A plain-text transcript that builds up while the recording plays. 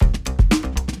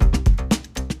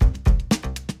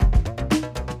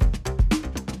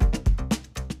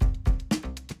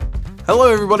Hello,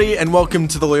 everybody, and welcome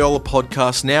to the Loyola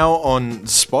podcast, now on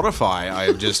Spotify. I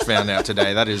have just found out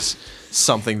today. That is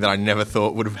something that I never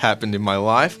thought would have happened in my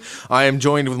life. I am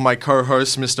joined with my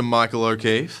co-host, Mr. Michael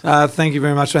O'Keefe. Thank you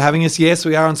very much for having us. Yes,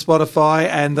 we are on Spotify,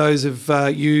 and those of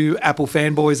you Apple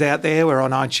fanboys out there, we're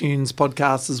on iTunes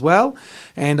podcasts as well.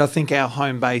 And I think our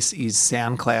home base is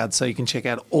SoundCloud, so you can check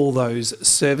out all those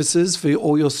services for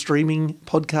all your streaming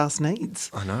podcast needs.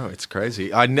 I know, it's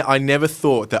crazy. I never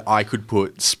thought that I could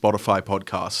put Spotify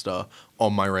podcaster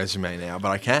on my resume now, but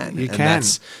I can. You can.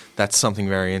 That's something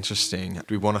very interesting. Do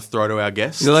we want to throw to our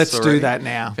guests? Let's already? do that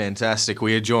now. Fantastic.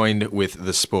 We are joined with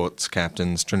the sports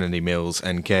captains, Trinity Mills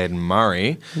and Caden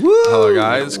Murray. Woo! Hello,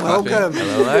 guys. Welcome.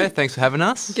 Hello. Thanks for having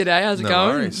us. G'day, how's it No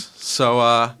going? worries. So,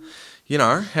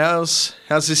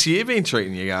 how's this year been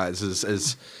treating you guys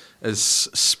as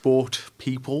sport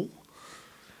people?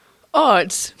 Oh,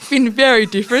 it's been very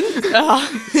different,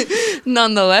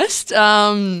 nonetheless.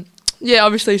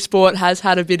 Obviously sport has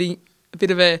had a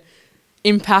bit of a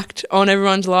impact on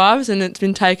everyone's lives, and it's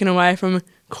been taken away from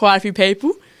quite a few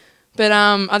people. But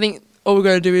I think all we've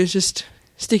got to do is just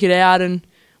stick it out, and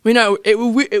we know it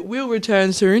will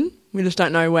return soon. We just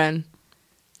don't know when.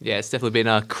 Yeah, it's definitely been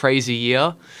a crazy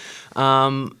year.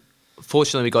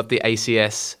 Fortunately, we got the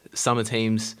ACS summer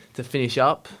teams to finish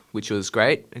up, which was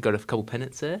great. I got a couple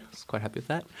pennants there. I was quite happy with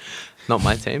that. Not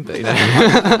my team, but you know.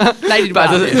 They did but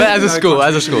well. as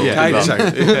a school. Yeah,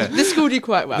 exactly. Yeah. The school did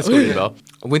quite well. The school did well.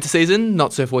 Winter season,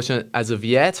 not so fortunate as of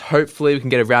yet. Hopefully, we can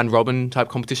get a round robin type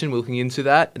competition. We're looking into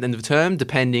that at the end of the term,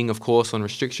 depending, of course, on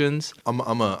restrictions. I'm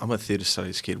a theatre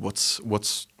studies kid. What's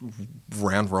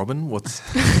round robin? What's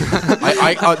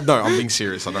no, I'm being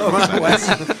serious. I don't know what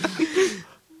that is.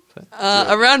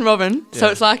 A round robin. So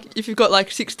Yeah. it's like if you've got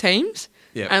like 6 teams,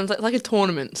 Yeah. and it's like a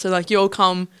tournament. So like you all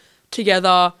come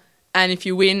together, and if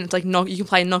you win, it's like you can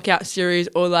play knockout series,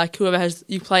 or like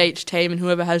you play each team, and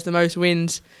whoever has the most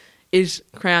wins is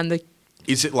crowned the.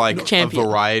 Is it like Champion. a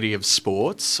variety of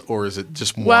sports, or is it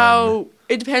just one? Well,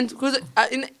 it depends, because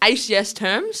in ACS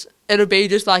terms, it'll be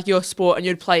just like your sport, and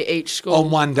you'd play each school On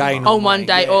one day on normally, one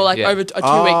day, yeah. or like Yeah. over a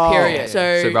 2-week period.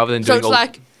 yeah. So rather than so doing it's all-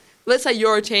 like, let's say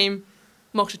you're a team,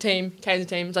 Mock's a team, Cade's a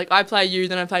team. It's like I play you,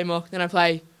 then I play Mock, then I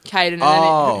play Caden, and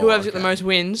Oh, then whoever's got the okay. most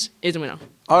wins is a winner.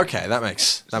 Okay, that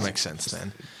makes sense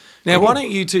then. Now, why don't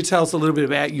you two tell us a little bit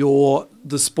about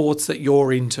the sports that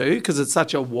you're into, because it's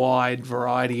such a wide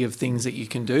variety of things that you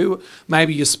can do.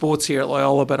 Maybe your sports here at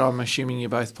Loyola, but I'm assuming you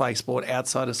both play sport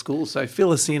outside of school. So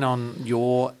fill us in on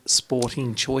your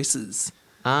sporting choices.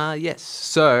 Yes.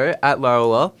 So at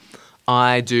Loyola,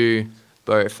 I do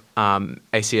both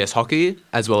ACS hockey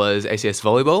as well as ACS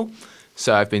volleyball.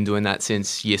 So I've been doing that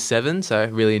since year 7. So I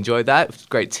really enjoyed that.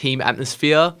 Great team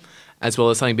atmosphere, as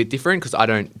well as something a bit different because I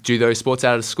don't do those sports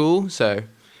out of school. So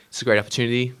it's a great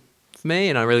opportunity for me,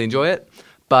 and I really enjoy it.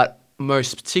 But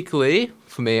most particularly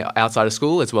for me outside of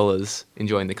school, as well as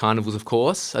enjoying the carnivals, of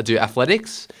course, I do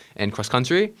athletics and cross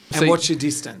country. And what's your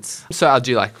distance? So I'll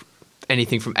do like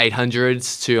anything from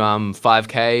 800s to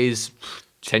 5Ks,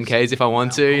 10Ks if I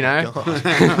want to, you know.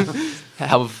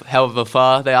 However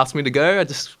far they ask me to go, I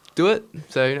just do it.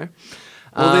 So, you know.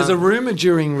 Well, there's a rumour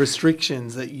during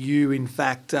restrictions that you, in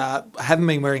fact, haven't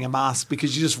been wearing a mask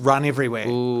because you just run everywhere.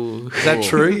 Ooh. Is that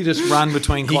true? You just run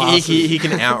between classes? He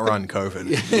can outrun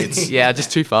COVID. It's, Yeah,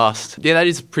 just too fast. Yeah, that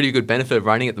is a pretty good benefit of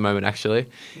running at the moment, actually,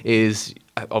 is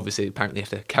obviously apparently you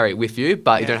have to carry it with you,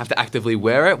 but you don't have to actively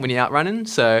wear it when you're out running.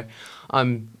 So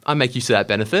I make use of that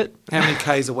benefit. How many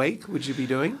Ks a week would you be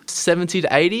doing? 70 to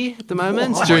 80 at the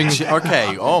moment Wow. during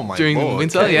okay. Oh my during Lord.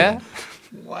 winter, yeah.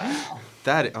 Wow.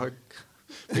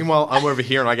 Meanwhile, I'm over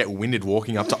here and I get winded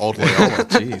walking up to Old Loyola.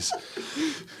 Jeez.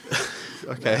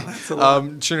 Okay.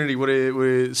 Trinity,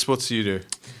 what sports do you do?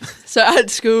 So at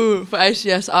school for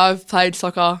ACS, I've played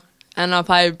soccer, and I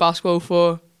played soccer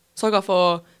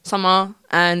for summer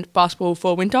and basketball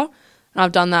for winter. And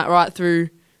I've done that right through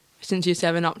since year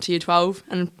 7 up to year 12,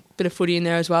 and a bit of footy in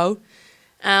there as well.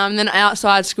 Then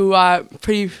outside school, I'm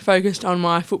pretty focused on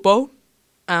my football,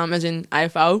 as in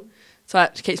AFL. So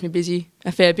that keeps me busy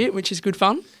a fair bit, which is good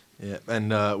fun. Yeah,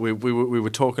 and we were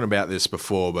talking about this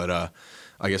before, but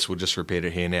I guess we'll just repeat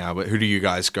it here now. But who do you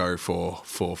guys go for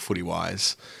footy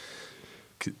wise?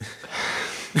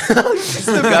 It's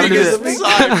the biggest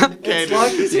sign. It's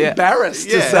like he's embarrassed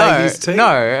to say his team.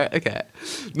 No, okay.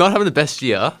 Not having the best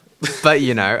year, but,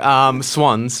 you know,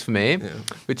 Swans for me,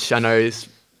 which I know is,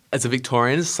 as a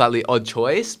Victorian, is a slightly odd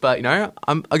choice, but, you know,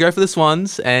 I go for the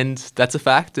Swans, and that's a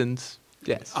fact, and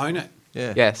yes. Own it.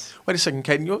 Yeah. Yes. Wait a second,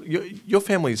 Caden. Your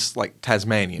family's like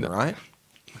Tasmanian, right?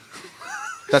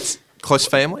 That's close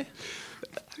family.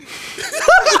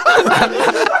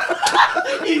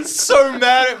 He's so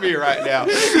mad at me right now.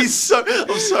 I'm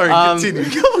sorry, continue.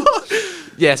 Come on.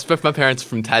 Yes, both my parents are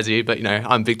from Tassie, but,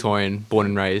 I'm Victorian, born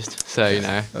and raised. So,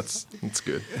 That's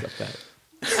good. got that.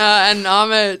 And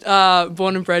I'm a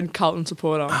born and bred Carlton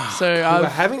supporter. So We're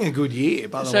having a good year,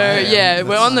 by the So way. yeah,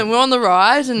 we're on the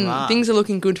rise, and Right. things are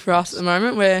looking good for us at the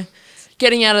moment. We're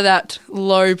getting out of that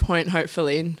low point,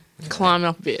 hopefully, and climbing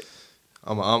up a bit.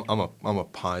 I'm a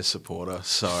Pies supporter,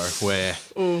 so we're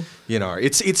Ooh.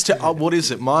 it's to what is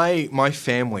it? My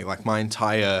family, like my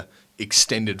entire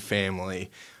extended family.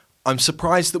 I'm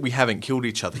surprised that we haven't killed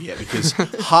each other yet because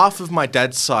half of my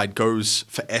dad's side goes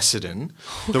for Essendon,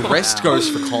 the rest goes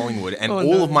for Collingwood, and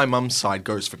all of my mum's side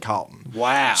goes for Carlton.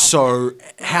 Wow. So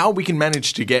how we can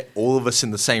manage to get all of us in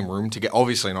the same room to get,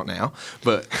 obviously not now,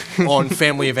 but on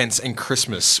family events and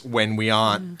Christmas when we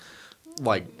aren't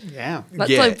like... Yeah.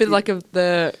 That's Yeah, like a bit like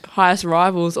the highest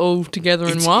rivals all together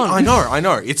in one. I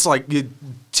know. It's like you're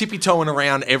tippy-toeing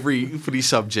around every footy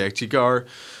subject. You go, it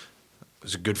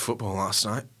was a good football last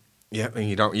night. Yeah, and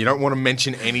you don't want to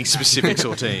mention any specifics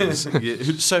or teams.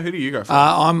 So who do you go for?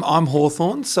 I'm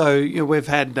Hawthorn. So we've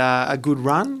had a good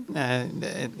run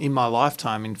in my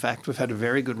lifetime. In fact, we've had a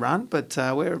very good run, but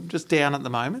we're just down at the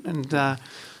moment, and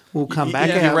we'll come back.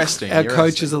 You're resting. Our You're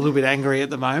coach resting. is a little bit angry at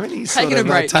the moment. He's Taking sort of a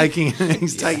break. taking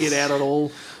it out on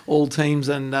all teams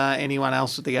and anyone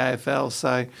else with the AFL.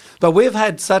 So, but we've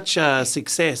had such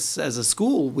success as a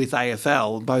school with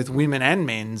AFL, both women and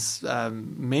men's.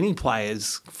 Many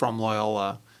players from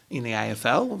Loyola in the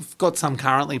AFL. We've got some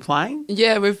currently playing.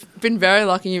 Yeah, we've been very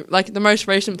lucky. Like the most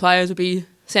recent players would be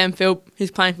Sam Philp,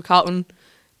 who's playing for Carlton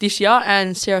this year,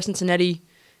 and Sarah Cincinnati,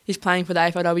 who's playing for the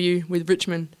AFLW with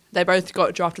Richmond. They both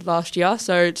got drafted last year,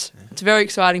 so it's very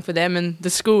exciting for them and the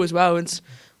school as well. It's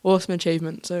awesome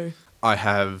achievement. So I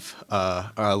have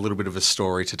a little bit of a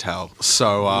story to tell.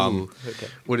 So, okay.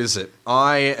 What is it?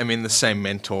 I am in the same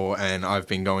mentor, and I've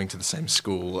been going to the same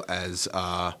school as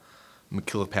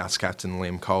McKillop House captain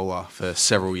Liam Kohler for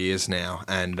several years now,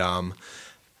 and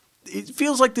it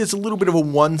feels like there's a little bit of a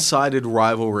one-sided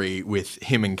rivalry with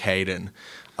him and Caden.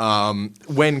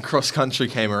 When cross country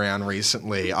came around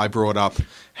recently, I brought up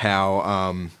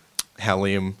how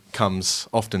Liam comes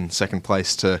often second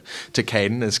place to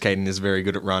Caden, as Caden is very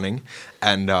good at running,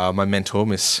 and my mentor,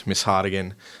 Miss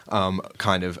Hardigan,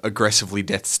 kind of aggressively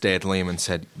death stared Liam and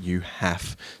said, "You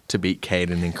have to beat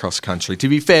Caden in cross country." To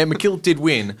be fair, McKillop did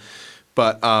win,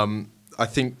 but I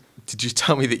think, did you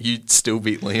tell me that you still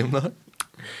beat Liam though?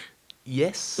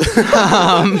 Yes.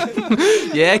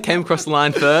 Came across the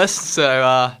line first.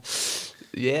 So,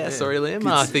 sorry, Liam.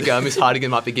 I think Miss Hardigan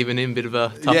might be giving him a bit of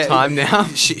a tough time now.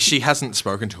 She hasn't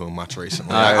spoken to him much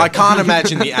recently. Oh. I can't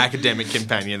imagine the academic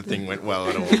companion thing went well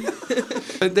at all.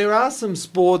 But there are some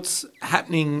sports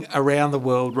happening around the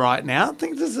world right now. I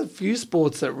think there's a few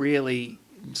sports that really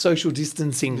social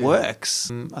distancing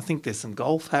works. I think there's some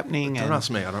golf happening. Don't and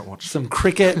ask me, I don't watch. some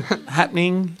cricket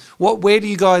happening. Where do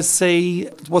you guys see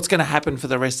what's going to happen for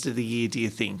the rest of the year, do you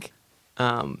think?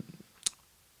 Well,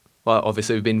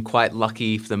 obviously we've been quite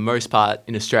lucky for the most part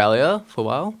in Australia for a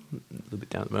while, a little bit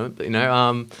down at the moment, but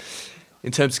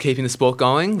in terms of keeping the sport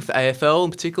going, with the AFL in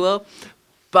particular.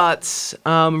 But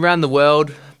around the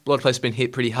world, a lot of places have been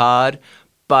hit pretty hard,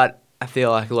 but I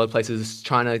feel like a lot of places are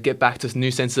trying to get back to a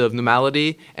new sense of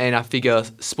normality, and I figure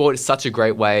sport is such a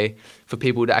great way for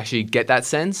people to actually get that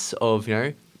sense of,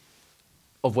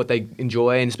 of what they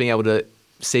enjoy and just being able to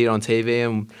see it on TV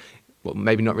and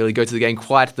maybe not really go to the game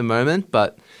quite at the moment,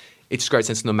 but it's just a great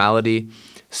sense of normality.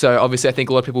 So obviously I think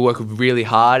a lot of people work really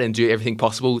hard and do everything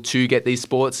possible to get these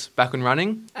sports back and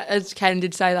running. as Caden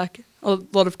did say, like a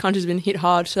lot of countries have been hit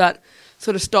hard, so that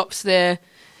sort of stops their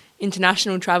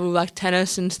international travel, like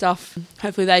tennis and stuff.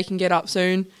 Hopefully they can get up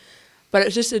soon.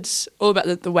 But it's all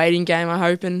about the waiting game, I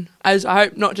hope. And I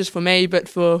hope not just for me, but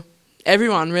for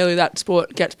everyone, really, that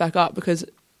sport gets back up, because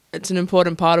it's an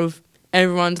important part of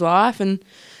everyone's life. And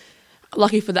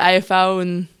lucky for the AFL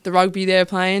and the rugby they're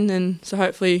playing, and so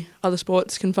hopefully other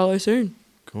sports can follow soon.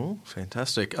 Cool,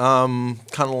 fantastic. Kind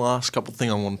of last couple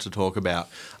thing I wanted to talk about.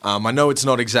 I know it's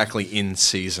not exactly in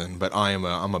season, but I'm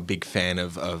a big fan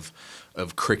of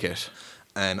cricket,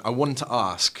 and I wanted to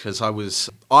ask, because I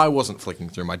wasn't flicking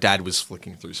through. My dad was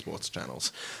flicking through sports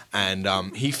channels, and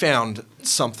he found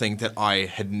something that I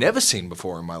had never seen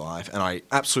before in my life, and I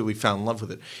absolutely fell in love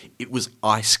with it. It was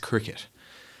ice cricket.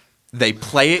 They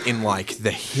play it in like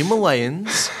the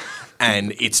Himalayas,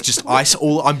 and it's just ice.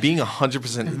 I'm being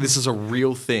 100%. This is a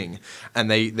real thing, and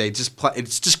they just play.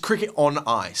 It's just cricket on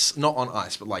ice, not on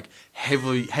ice, but like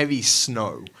heavy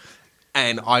snow.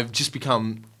 And I've just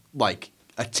become like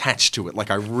attached to it.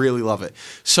 Like, I really love it.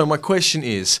 So my question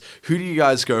is, who do you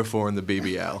guys go for in the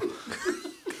BBL?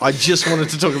 I just wanted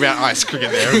to talk about ice cricket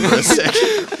there for a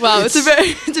second. Well, it's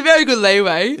a very good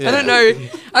leeway. Yeah.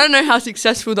 I don't know how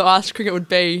successful the ice cricket would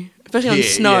be, especially on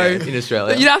snow. In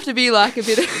Australia. But you'd have to be like a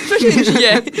bit,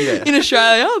 especially in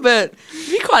Australia, but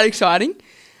it'd be quite exciting.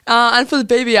 And for the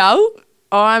BBL,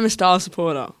 I'm a Stars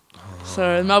supporter.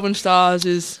 So Melbourne Stars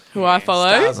is who I follow.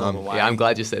 Stars all the way. Yeah, I'm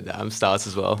glad you said that. I'm Stars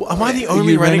as well. Am I the Are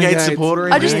only you Renegade Renegades? supporter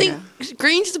in I just here? think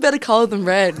green's just a better colour than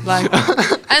red. Like,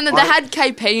 and they had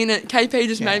KP in it. KP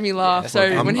just made me laugh. So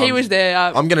Look, when he was there,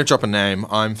 I'm going to drop a name.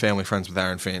 I'm family friends with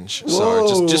Aaron Finch. Whoa.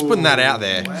 So just putting that out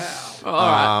there.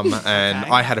 all right.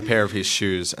 And I had a pair of his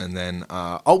shoes, and then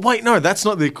oh wait, no, that's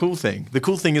not the cool thing. The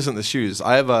cool thing isn't the shoes.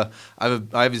 I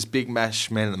have his Big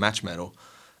Mash Man of the Match medal,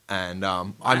 and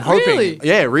I'm hoping, Really?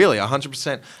 yeah, really,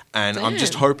 100%. And I'm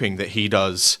just Damn. hoping that he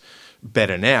does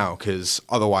better now, because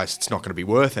otherwise it's not going to be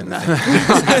worth anything.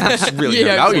 It's really Yeah,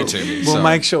 no value cool. to me. We'll so.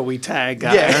 make sure we tag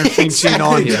Yeah, Aaron Finch in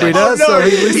on exactly. Twitter. Oh, no, so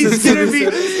he listens to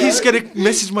this. he's gonna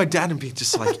message my dad and be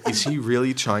just like, is he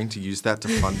really trying to use that to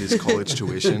fund his college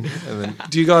tuition? And then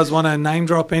Do you guys want to name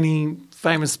drop any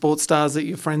famous sports stars that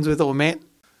you're friends with or met?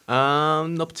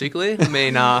 Not particularly. I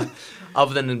mean,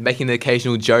 other than making the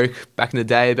occasional joke back in the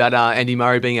day about Andy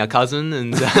Murray being our cousin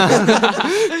and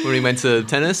when we went to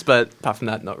tennis, but apart from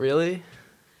that, not really.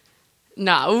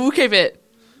 Nah, we'll keep it.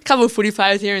 A couple of footy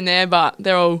players here and there, but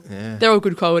they're all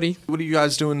good quality. what are you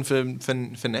guys doing for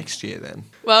next year then?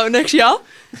 Well, next year,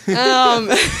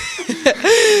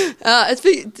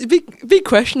 it's a big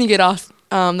question. You get asked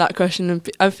that question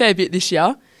a fair bit this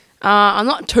year. I'm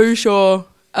not too sure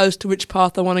as to which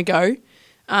path I want to go.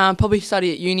 Probably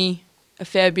study at uni a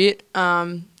fair bit,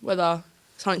 whether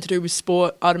something to do with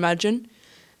sport, I'd imagine,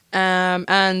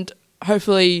 and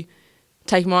hopefully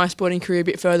take my sporting career a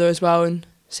bit further as well and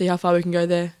see how far we can go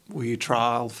there. Will you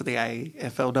trial for the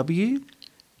AFLW?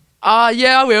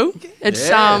 Yeah, I will. It's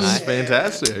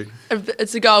fantastic.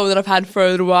 it's a goal that I've had for a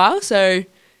little while. So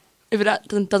if it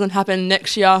doesn't happen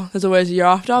next year, there's always a year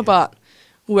after. But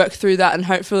we'll work through that, and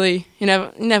hopefully, you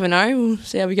never know. We'll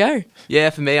see how we go. Yeah,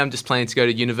 for me, I'm just planning to go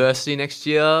to university next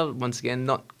year. Once again,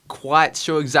 not quite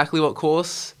sure exactly what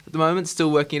course at the moment. Still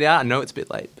working it out. I know it's a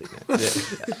bit late, but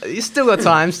yeah. You still got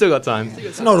time. It's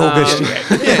not August yet.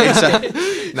 Yeah, exactly.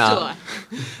 Nah, July.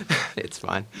 it's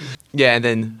fine. Yeah, and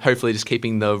then hopefully just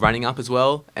keeping the running up as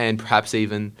well, and perhaps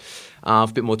even a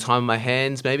bit more time on my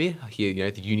hands. Maybe I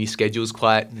hear the uni schedule's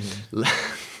quite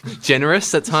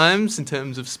generous at times in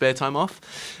terms of spare time off,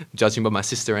 judging by my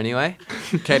sister anyway.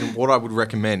 Caden, what I would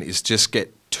recommend is just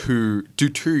do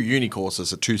two uni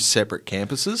courses at two separate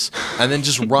campuses, and then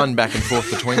just run back and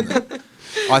forth between them.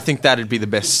 I think that'd be the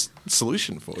best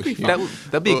solution for you.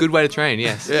 That'd be a good way to train.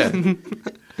 Yes. Yeah. Do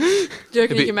you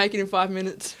reckon you can make it in 5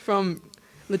 minutes from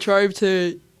Latrobe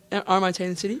to RMIT in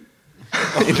the city?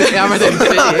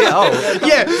 Oh,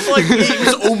 Yeah, like it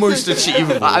was almost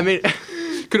achievable. I mean,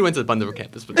 could have went to the Bundaberg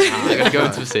campus, but I got to go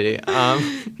into the city.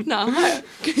 No,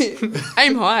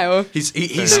 aim high. Or He's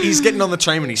getting on the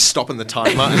train and he's stopping the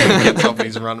timer and then he gets off and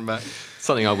he's running back.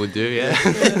 Something I would do. Yeah.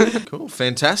 Cool,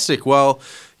 fantastic. Well,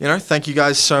 thank you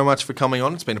guys so much for coming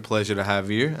on. It's been a pleasure to have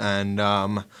you,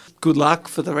 and Good luck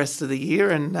for the rest of the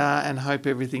year, and hope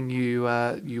everything you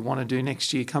want to do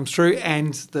next year comes true,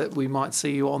 and that we might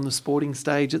see you on the sporting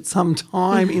stage at some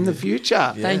time in the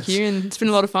future. Thank you, and it's been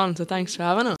a lot of fun. So thanks for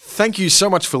having us. thank you so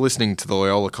much for listening to the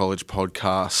Loyola College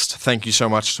podcast. Thank you so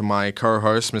much to my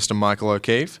co-host, Mr. Michael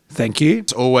O'Keefe. Thank you.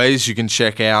 As always, you can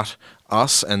check out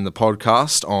us and the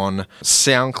podcast on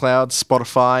SoundCloud,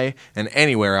 Spotify, and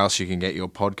anywhere else you can get your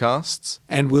podcasts.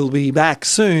 And we'll be back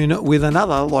soon with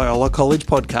another Loyola College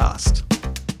podcast.